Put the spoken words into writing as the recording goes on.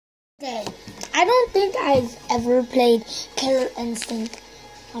Okay, I don't think I've ever played Killer Instinct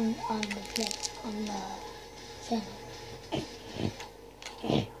on the channel.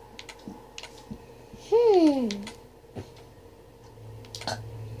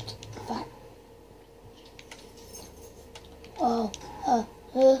 But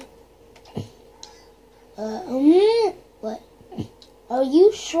what? Are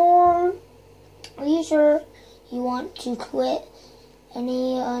you sure? Are you sure you want to quit?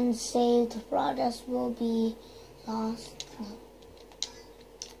 Any unsaved progress will be lost. No.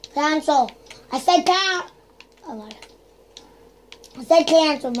 Cancel. I said cancel. Oh my God. I said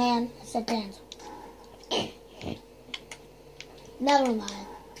cancel, man. I said cancel. Never mind.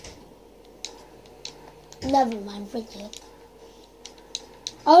 Never mind. Freak you.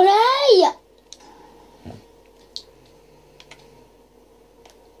 Okay.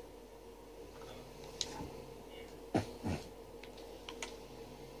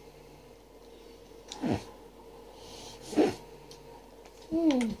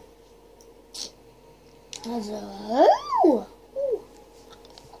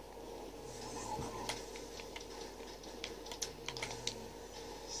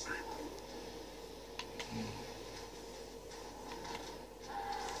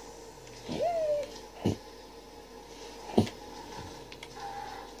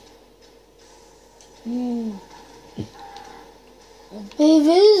 There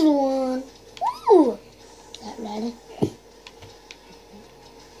is one. Ooh. Is that ready?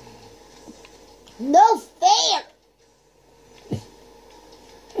 No fair.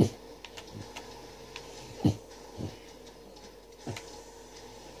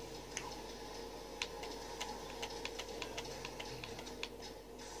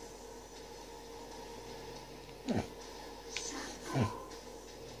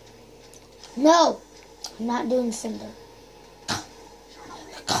 No, I'm not doing Cinder.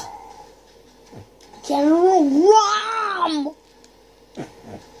 General Rom!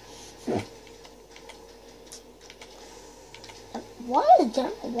 Why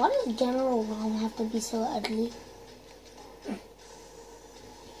does General Rom have to be so ugly?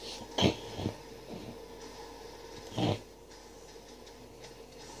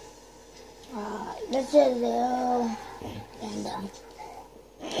 Let's just go random.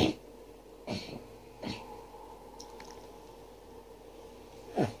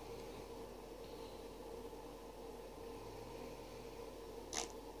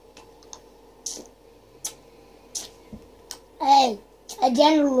 Hey, a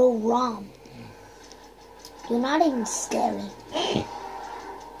General Rom. You're not even scary.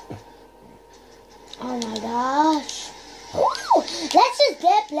 Oh my gosh. Ooh, let's just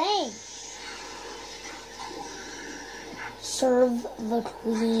get playing. Serve the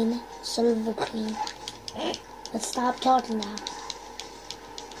queen. Serve the queen. Let's stop talking now.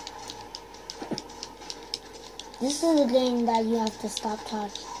 This is a game that you have to stop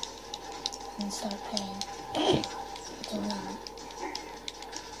talking and start playing. To win.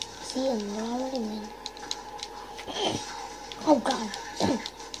 See, I'm already winning. Oh God.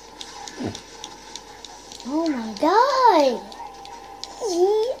 Oh my God. He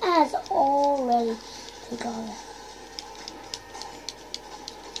has already taken over.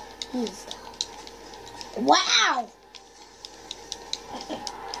 He's done. Wow.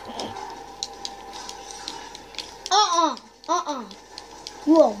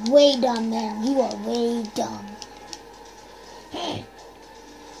 You are way dumb, man. You are way dumb.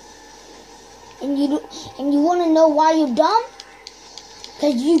 And you want to know why you're dumb?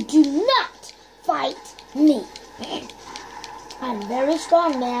 Because you do not fight me. I'm very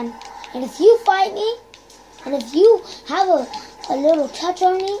strong, man. And if you fight me, and if you have a little touch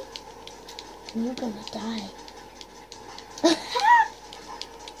on me, you're gonna die.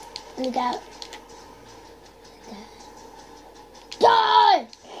 Look out. Die!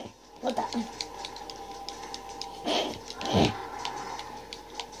 What the?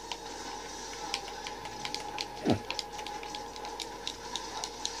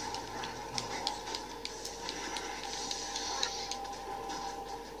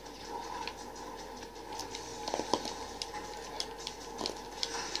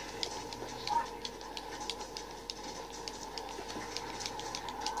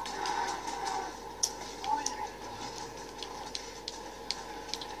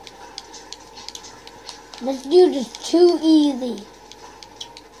 This dude is too easy.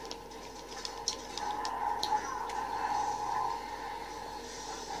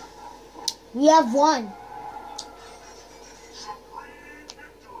 We have won.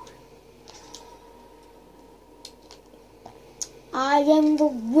 I am the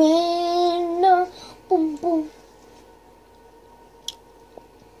winner. Boom, boom.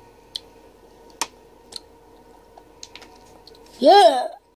 Yeah.